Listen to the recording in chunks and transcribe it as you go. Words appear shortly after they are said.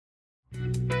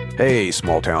Hey,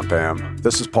 Small Town fam.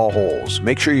 This is Paul Holes.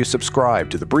 Make sure you subscribe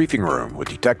to The Briefing Room with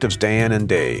Detectives Dan and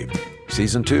Dave.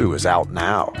 Season 2 is out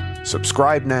now.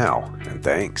 Subscribe now, and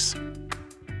thanks.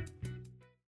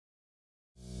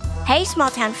 Hey, Small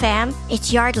Town fam.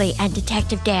 It's Yardley and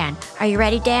Detective Dan. Are you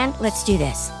ready, Dan? Let's do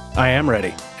this. I am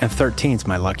ready, and 13's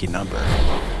my lucky number.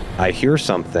 I hear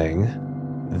something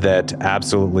that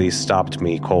absolutely stopped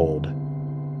me cold,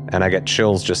 and I get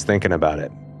chills just thinking about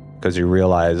it, because you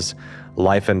realize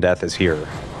life and death is here.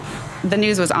 The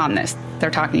news was on this.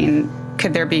 They're talking,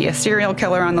 could there be a serial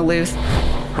killer on the loose?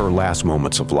 Her last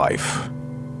moments of life,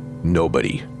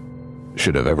 nobody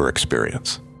should have ever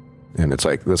experienced. And it's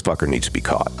like, this fucker needs to be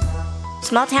caught.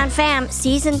 Small Town fam,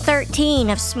 Season 13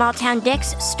 of Small Town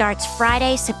Dicks starts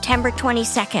Friday, September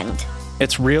 22nd.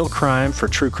 It's real crime for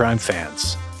true crime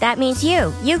fans. That means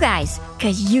you guys,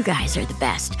 because you guys are the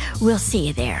best. We'll see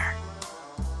you there.